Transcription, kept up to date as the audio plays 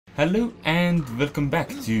Hello and welcome back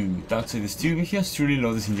to Darksiders 2. We're here truly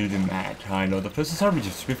loaded into the mad high load of process average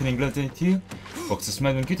of Spiffing Blood 22, Boxes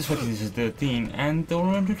Mad and Cutis Fakis 13, and the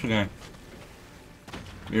Orange Little Guy.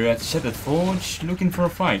 We're at Shattered Forge looking for a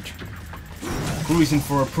fight. Cruising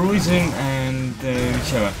for a poison and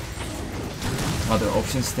whichever other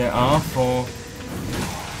options there are for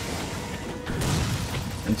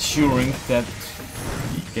ensuring that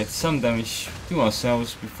we get some damage to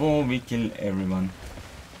ourselves before we kill everyone.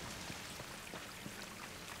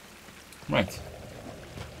 Right.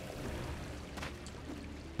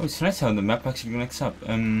 Oh, it's nice how the map actually connects up.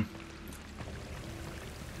 I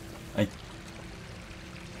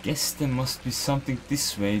guess there must be something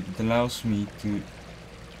this way that allows me to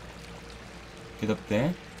get up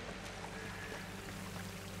there.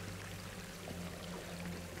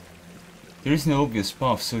 There is no obvious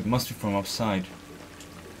path, so it must be from upside.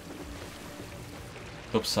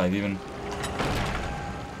 Top side even.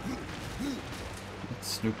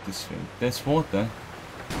 Let's look this way. There's water.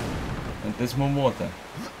 And there's more water.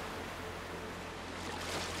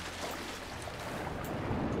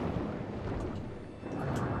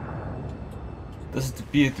 Doesn't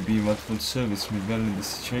appear to be what will service me well in this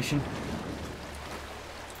situation.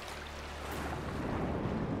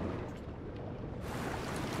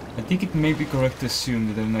 I think it may be correct to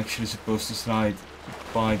assume that I'm actually supposed to slide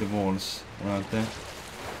by the walls around there.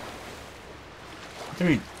 What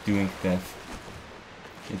are you doing, Death?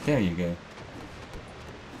 Okay, there you go.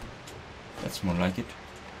 That's more like it.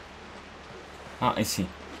 Ah, I see.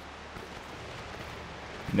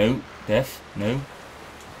 No, Death, no.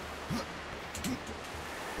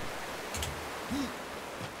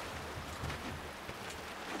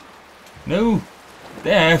 No!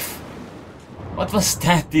 Death! What was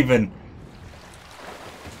that even?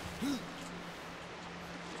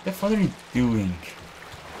 Death, what are you doing?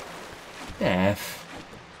 Death.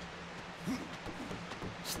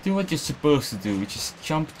 Just do what you're supposed to do, which is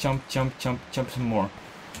jump, jump, jump, jump, jump some more.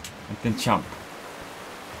 And then jump.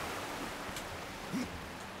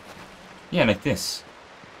 Yeah, like this.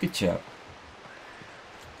 Good job.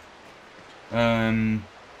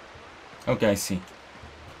 Okay, I see.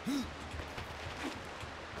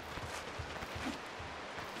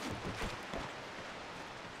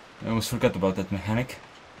 I almost forgot about that mechanic.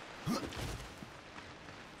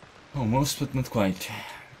 Almost, but not quite.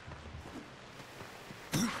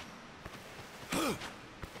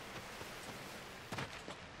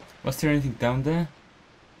 Was there anything down there?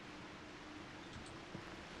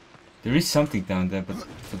 There is something down there, but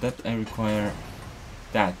for that I require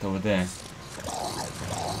that over there.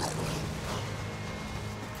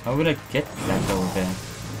 How will I get that over there?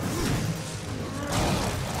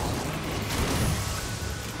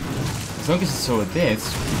 As long as it's over there,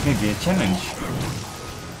 it may be a challenge.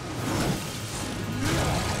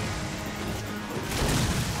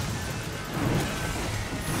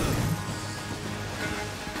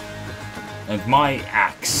 And my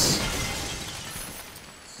axe.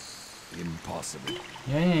 Impossible.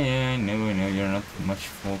 Yeah, I know, you're not much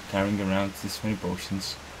for carrying around this many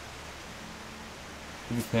potions.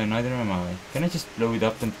 To be fair, neither am I. Can I just blow it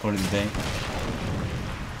up and call it a day?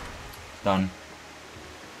 Done.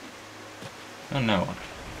 And now what?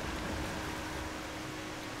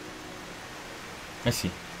 I see.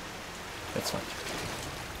 That's right.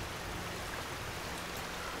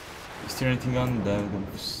 Is there anything on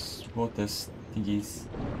those water thingies?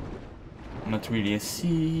 Not really. I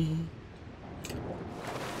see.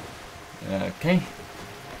 Okay.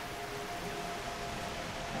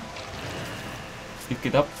 Pick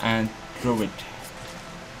it up and throw it.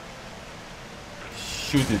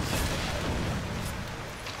 Shoot it.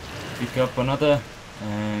 Pick up another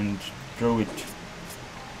and throw it.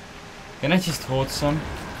 Can I just hold some?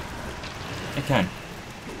 I can.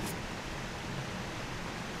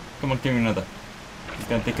 Come on, give me another. I'm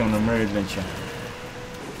gonna take on a merry adventure.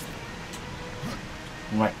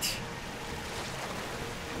 Right.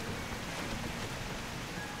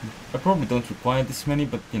 I probably don't require this many,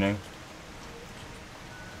 but you know.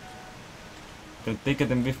 I'll take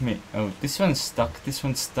them with me. Oh, this one's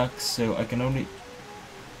stuck, so I can only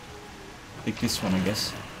take this one, I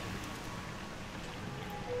guess.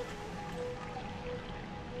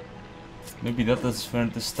 Maybe that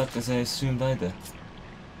weren't as stuck as I assumed either.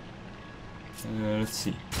 Let's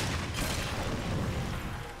see.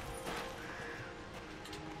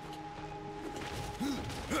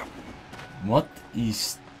 What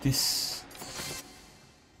is this?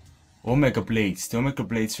 Omega Blades. The Omega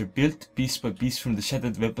Blades were built piece by piece from the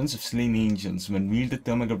shattered weapons of slain angels. When wielded,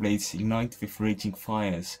 the Omega Blades ignite with raging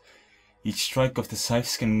fires. Each strike of the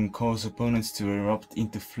scythes can cause opponents to erupt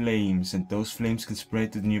into flames, and those flames can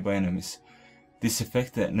spread to the nearby enemies. This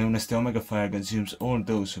effect, known as the Omega Fire, consumes all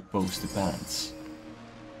those opposed to balance.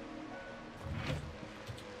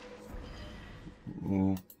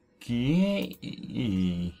 Okay.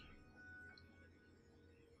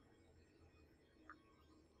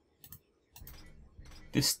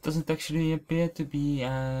 This doesn't actually appear to be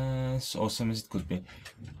as awesome as it could be.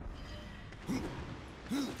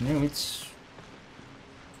 No, it's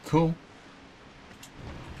cool.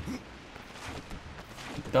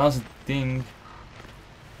 It does a thing.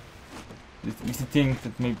 It's a thing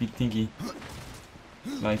that may be thingy.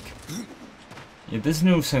 Like, yeah, there's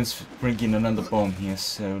no sense bringing another bomb here,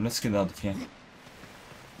 so let's get out of here.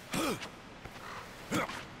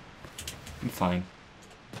 I'm fine.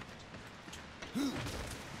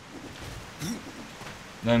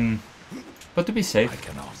 But to be safe, I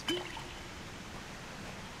cannot.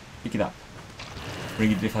 pick it up.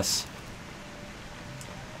 Bring it with us.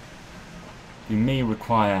 We may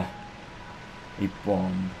require a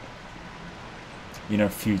bomb in our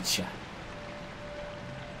future.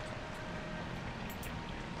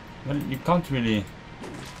 Well, you can't really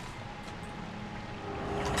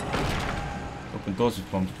open doors with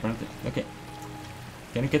bombs, apparently. Okay.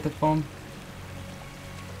 Can you get that bomb?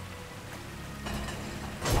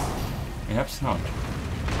 Perhaps not.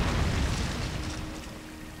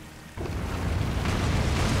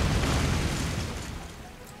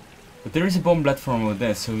 But there is a bomb platform over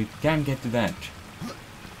there, so we can get to that.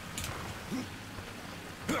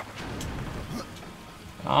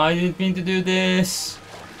 I didn't mean to do this!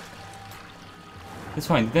 It's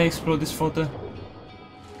fine, did I explode this photo?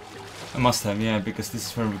 I must have, yeah, because this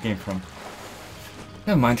is where we came from.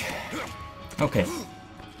 Never mind. Okay.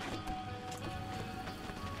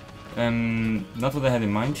 Not what I had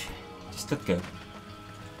in mind. Just let go.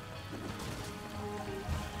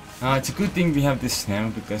 It's a good thing we have this now,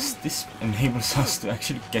 because this enables us to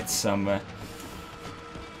actually get somewhere.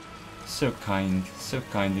 So kind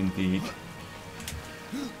indeed.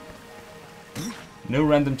 No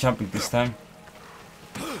random jumping this time.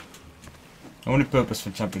 Only purpose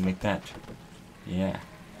for jumping like that. Yeah.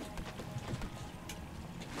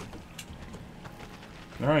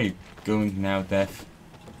 Where are you going now, Death?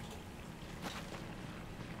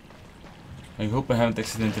 I hope I haven't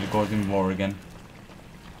accidentally got in war again.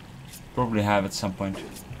 Probably have at some point.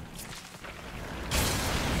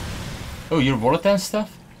 Oh, you're volatile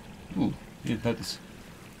stuff? Ooh, you didn't notice.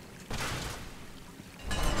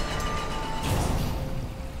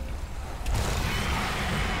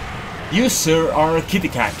 You, sir, are a kitty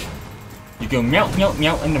cat. You go meow meow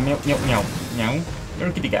meow and a meow meow meow meow. You're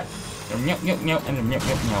a kitty cat. You're meow meow meow and a meow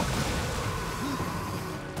meow meow.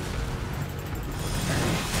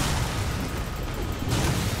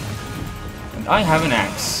 And I have an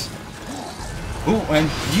axe. Oh, and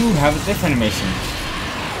you have a death animation.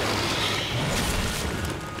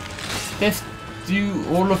 Death, do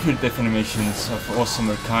all of your death animations of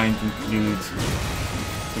awesomer kind include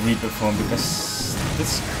the Reaper form, because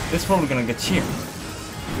that's probably gonna get cheered.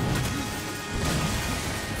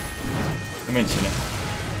 Eventually.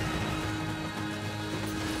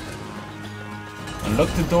 Unlock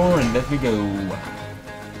the door and let me go.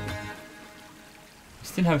 We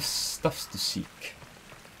still have stuffs to seek.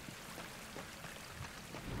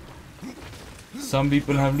 Some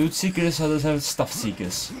people have loot seekers, others have stuff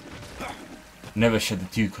seekers. Never should the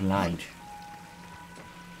two collide.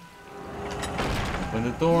 Open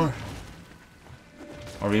the door.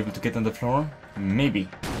 Are we able to get on the floor? Maybe.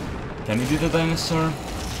 Can we do the dinosaur?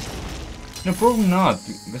 No, probably not,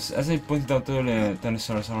 because as I pointed out earlier,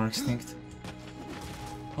 dinosaurs are extinct.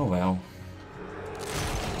 Oh well.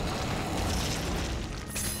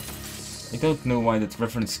 I don't know why that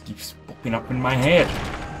reference keeps popping up in my head.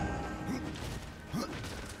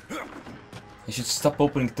 I should stop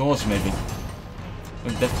opening doors, maybe.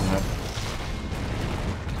 Maybe that will help.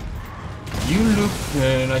 You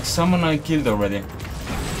look like someone I killed already.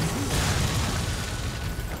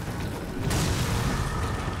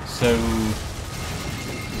 So,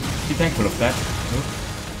 be thankful of that.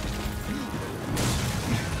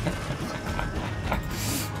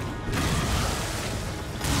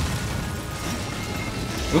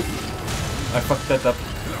 Oop, I fucked that up.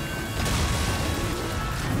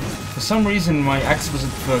 For some reason my axe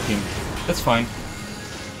wasn't working. That's fine.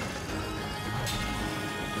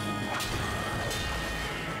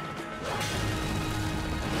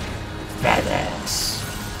 Badass.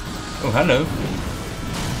 Oh, hello.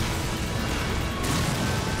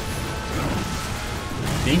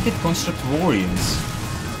 Painted construct warriors.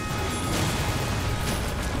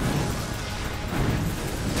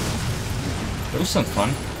 Those sound fun.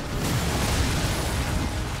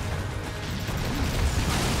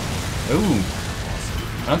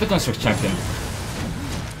 Oh, another construct champion.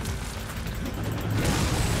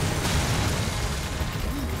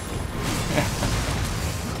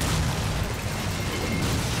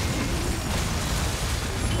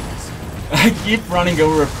 I keep running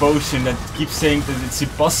over a potion that keeps saying that it's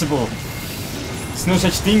impossible. There's no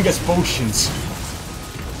such thing as potions.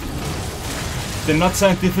 They're not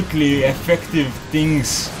scientifically effective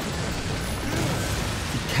things.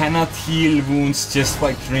 You cannot heal wounds just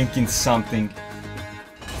by drinking something.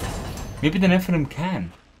 Maybe the Nephilim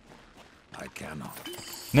can. I cannot.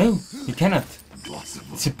 No, you cannot.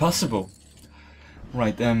 Impossible. It's impossible.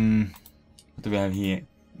 Right, what do we have here?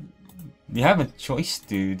 We have a choice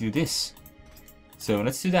to do this. So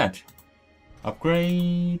let's do that.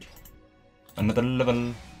 Upgrade. Another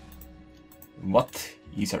level. What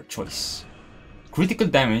is our choice? Critical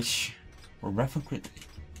damage or rifle crit?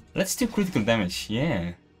 Let's do critical damage,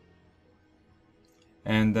 yeah.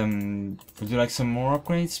 And would you like some more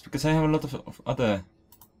upgrades? Because I have a lot of other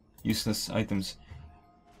useless items.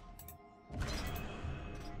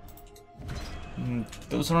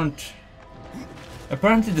 Those aren't...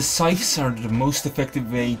 Apparently the scythes are the most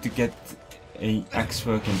effective way to get a axe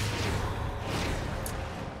working.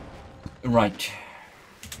 Right.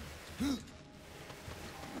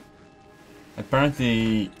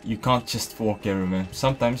 Apparently you can't just walk everywhere.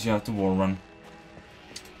 Sometimes you have to wall run.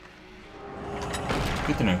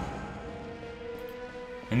 Good to know.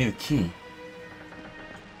 I need a key.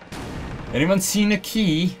 Anyone seen a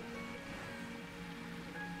key?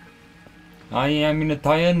 I am in a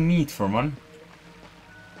dire need for one.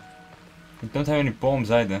 We don't have any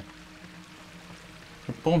bombs either.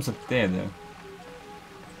 The bombs up there though.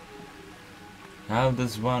 How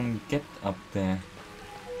does one get up there?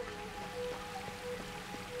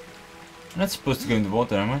 I'm not supposed to go in the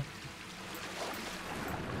water, am I?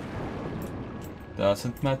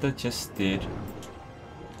 Doesn't matter, just did.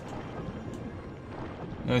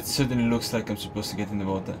 No, it certainly looks like I'm supposed to get in the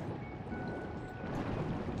water.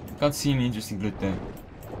 Can't see any interesting loot there.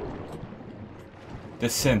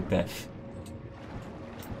 Descent depth.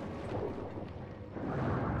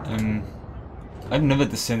 I've never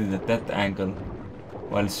descended at that angle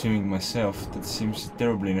while swimming myself. That seems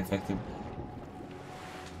terribly ineffective.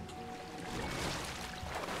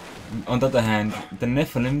 On the other hand, the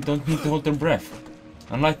Nephilim don't need to hold their breath.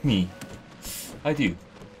 Unlike me. I do.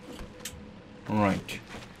 Alright.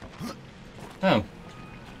 Oh.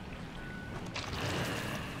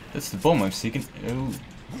 That's the bomb I'm seeking. Oh.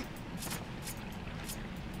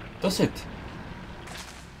 Does it?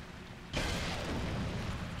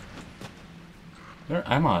 Where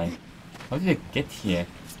am I? How did I get here?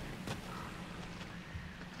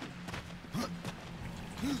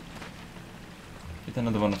 Get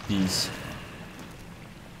another one of these.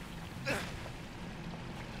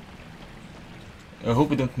 I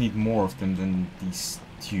hope we don't need more of them than these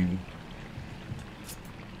two.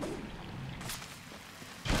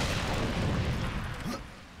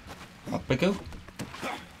 Up we go.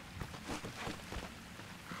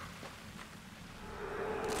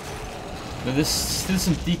 But there's still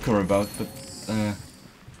some decor about, but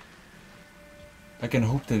I can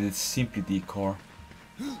hope that it's simply decor.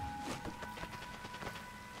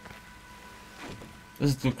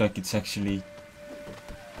 Doesn't look like it's actually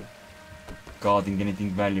guarding anything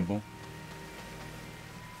valuable.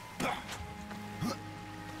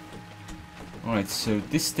 Alright, so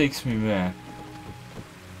this takes me where?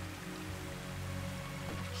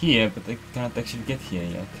 Here, but I cannot actually get here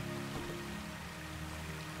yet.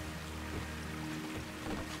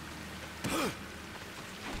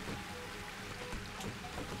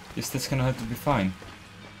 Guess that's gonna have to be fine.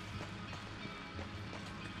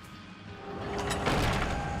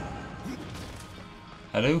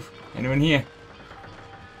 Hello? Anyone here?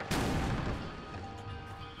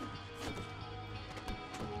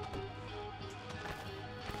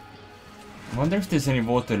 I wonder if there's any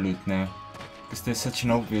water loot now. Because there's such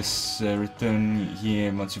an obvious return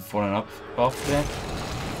here once you've fallen up off there.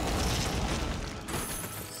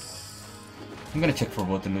 I'm gonna check for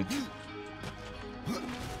water loot.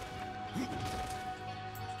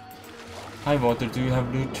 Hi water, do you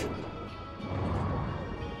have loot?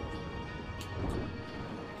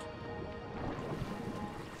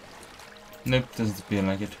 Nope, doesn't appear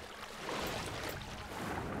like it.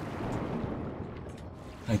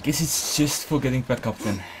 I guess it's just for getting back up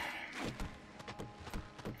then.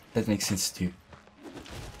 That makes sense too.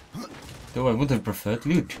 Though I would have preferred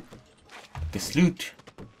loot. Because loot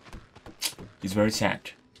is very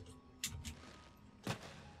sad.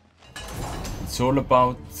 It's all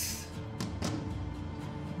about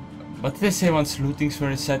What did they say once? Looting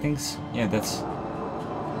for settings? Yeah, that's the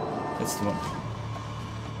one.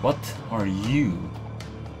 What are you?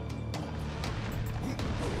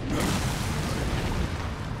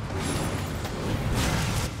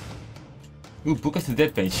 Ooh, Book of the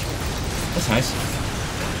Dead page. That's nice.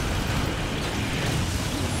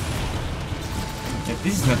 Yeah,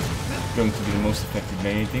 this is not going to be the most effective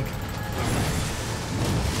way, I think.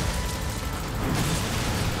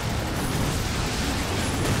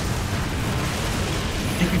 I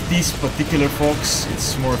think with these particular folks,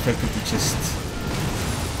 it's more effective to just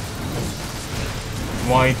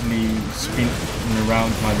widely spin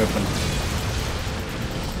around my weapon.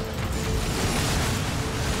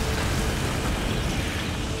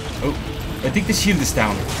 Oh, I think the shield is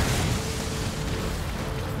down.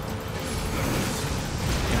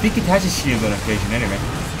 I think it has a shield on occasion anyway.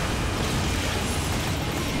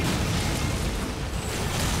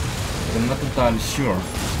 But I'm not entirely sure.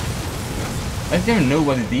 I don't even know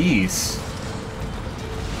what it is.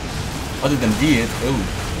 Other than it. Oh.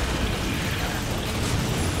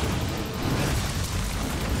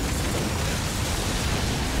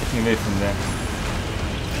 Get me away from there.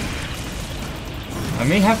 I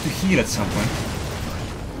may have to heal at some point.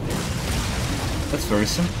 That's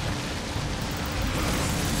worrisome.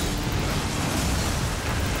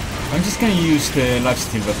 I'm just gonna use the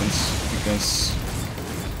lifesteal weapons because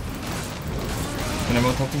then I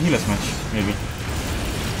won't have to heal as much, maybe.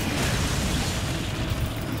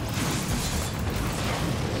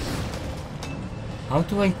 How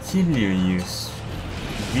do I kill you? Use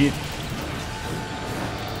weird.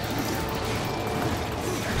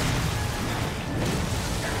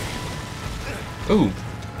 Oh!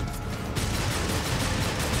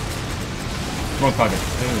 Wrong target.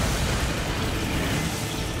 Oh.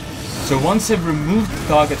 So once I've removed the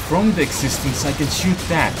target from the existence, I can shoot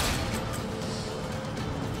that.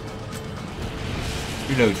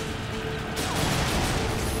 Reload.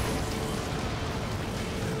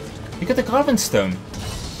 You got the Carbon Stone.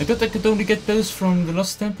 I thought I could only get those from the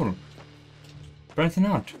Lost Temple. Apparently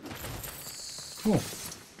not. Cool.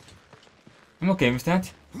 I'm okay with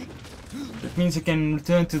that. That means I can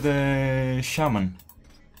return to the shaman.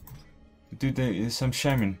 Do some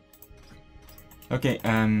shaman. Okay,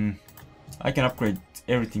 I can upgrade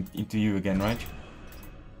everything into you again, right?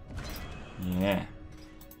 Yeah.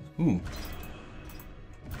 Ooh.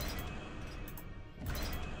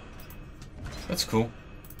 That's cool.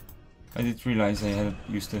 I didn't realize I hadn't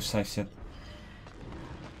used those scythes yet.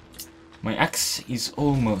 My axe is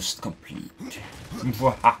almost complete.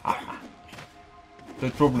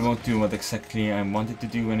 That probably won't do what exactly I wanted to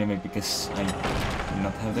do anyway, because I do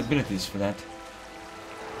not have the abilities for that.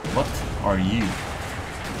 What are you?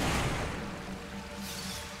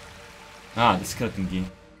 Ah, the skeleton key.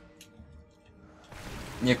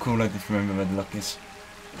 Yeah, cool, I didn't remember where the lock is.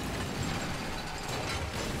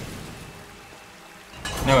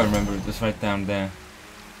 Now I remember, it was right down there.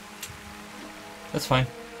 That's fine.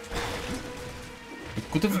 It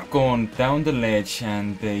could have gone down the ledge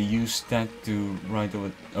and they used that to ride over.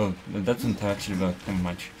 Oh, that doesn't actually work that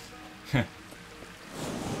much.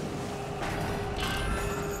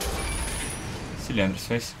 Silly Andrew's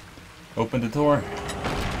face. Open the door.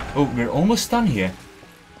 Oh, we're almost done here.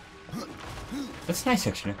 That's nice,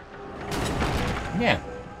 actually. Yeah.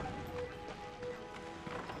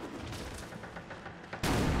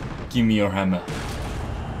 Give me your hammer.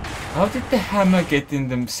 How did the hammer get in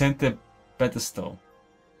the center pedestal?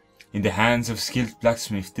 In the hands of skilled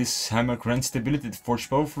blacksmith, this hammer grants the ability to forge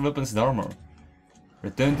powerful weapons and armor.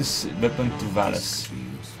 Return this weapon to Valus.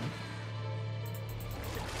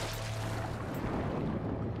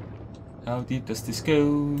 How deep does this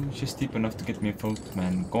go? Just deep enough to get me a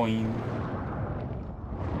footman going.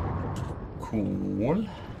 Cool.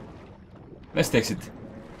 Let's exit.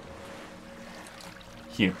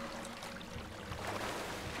 Here.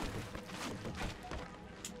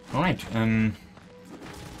 Alright,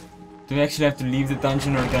 do we actually have to leave the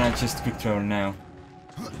dungeon or can I just quick travel now?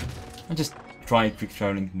 I'll just try quick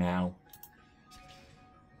traveling now.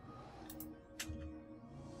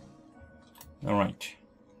 Alright.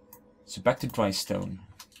 So back to dry stone.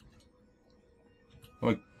 Oh,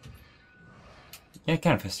 wait. Yeah, I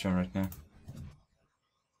can fast travel right now.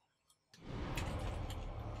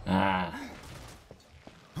 Ah.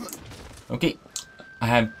 Okay. I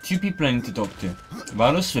have two people I need to talk to.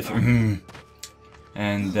 Valus with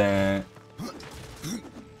and do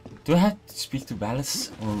I have to speak to Valus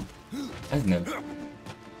or I don't know.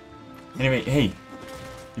 Anyway, hey,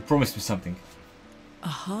 you promised me something. A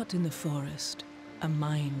heart in the forest, a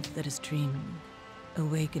mind that is dreaming.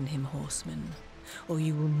 Awaken him, horseman, or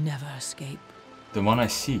you will never escape. The one I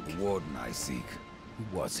seek. The warden I seek.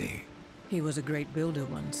 Who was he? He was a great builder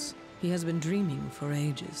once. He has been dreaming for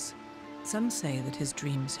ages. Some say that his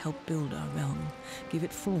dreams help build our realm, give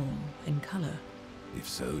it form and color. If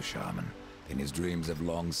so, Shaman, then his dreams have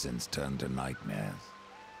long since turned to nightmares.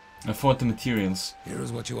 I fought the materials. Here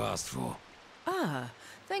is what you asked for. Ah,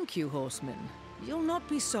 thank you, horseman. You'll not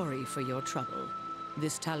be sorry for your trouble.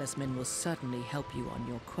 This talisman will certainly help you on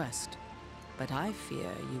your quest. But I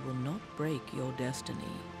fear you will not break your destiny.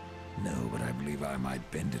 No, but I believe I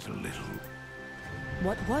might bend it a little.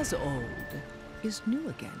 What was old is new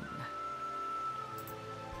again.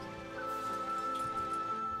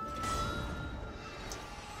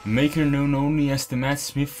 Maker known only as the Mad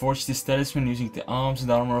Smith forged this talisman using the arms and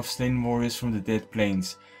armor of slain warriors from the Dead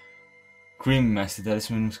Plains. Grim, as the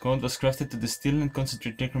talisman was called, was crafted to distill and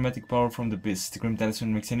concentrate necromantic power from the abyss. The Grim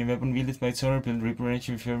talisman makes any weapon wielded by its owner build reaper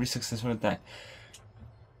energy with every successful attack.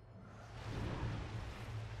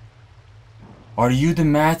 Are you the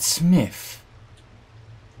Mad Smith?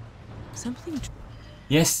 Something.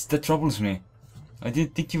 Yes, that troubles me. I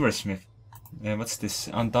didn't think you were a smith. What's this?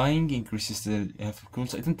 Undying increases the health of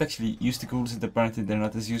ghouls. I didn't actually use the ghouls and apparently they're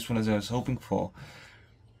not as useful as I was hoping for.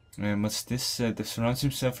 What's this? Dev surrounds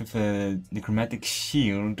himself with a necromantic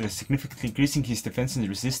shield, significantly increasing his defense and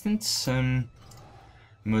resistance.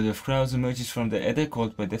 Murder of crowds emerges from the Edda,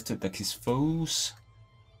 called by Death to attack his foes.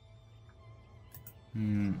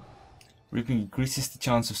 Reaping increases the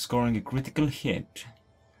chance of scoring a critical hit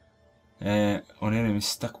on enemies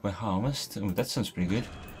struck by harvest. Oh, that sounds pretty good.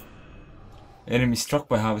 Enemies struck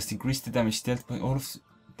by harvest increase the damage dealt by all of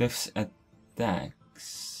Death's attacks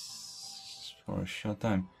for a short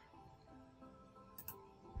time.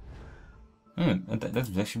 Oh,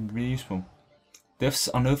 that's actually really useful. Death's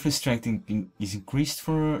unearthly strength is increased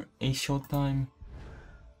for a short time.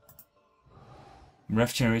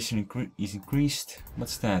 Wrath generation is increased.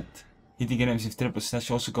 What's that? Hitting enemies with triple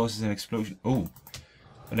slash also causes an explosion. Oh,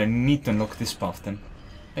 but I need to unlock this path then.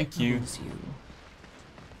 Thank you.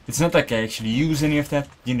 It's not like I actually use any of that,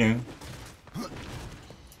 you know.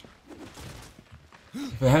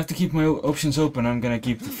 If I have to keep my options open, I'm gonna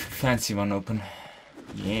keep the fancy one open.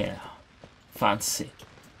 Yeah, fancy.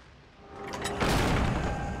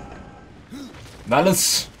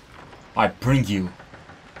 Valus, I bring you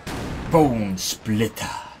Bone Splitter.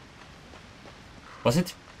 Was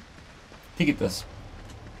it? I think it does.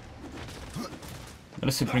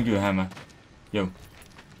 Valus, I bring you a hammer. Yo.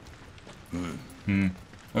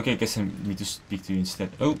 Okay, I guess I need to speak to you instead.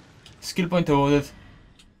 Oh, skill point awarded.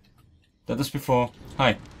 That was before.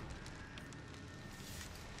 Hi.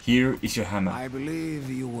 Here is your hammer. I believe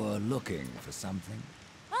you were looking for something.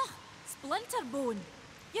 Ah, Splinter Bone.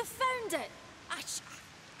 You found it.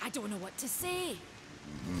 I don't know what to say.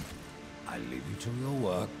 I leave you to your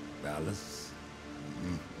work, Alice.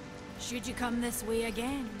 Should you come this way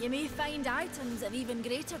again, you may find items of even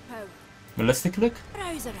greater power. Well, let's take a look.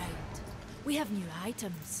 Browse around. We have new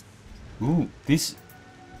items. Ooh, this...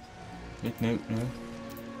 Wait, no.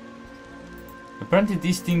 Apparently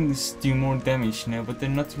these things do more damage now, but they're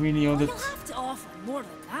not really all that... You'll have to offer more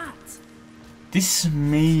than that. This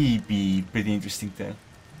may be pretty interesting though.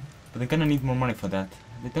 But I'm gonna need more money for that.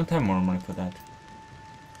 They don't have more money for that.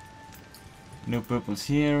 No purples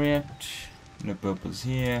here yet. No purples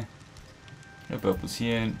here. No purples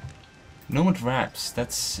here. No more wraps.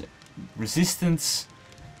 That's resistance,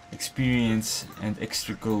 experience, and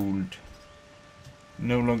extra gold.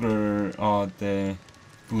 No longer are the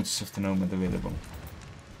boots of the nomad available.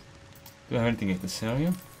 Do I have anything I can sell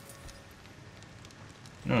you?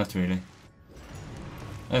 No, not really.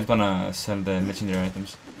 I'm gonna sell the legendary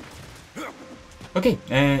items. Okay,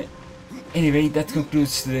 anyway, that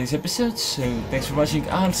concludes today's episode, so thanks for watching.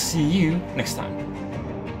 I'll see you next time.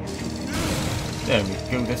 There we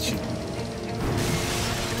go, that should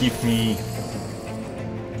keep me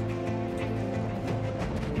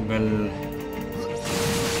well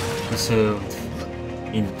preserved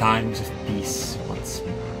in times of peace once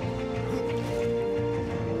more.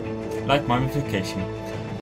 Like mummification.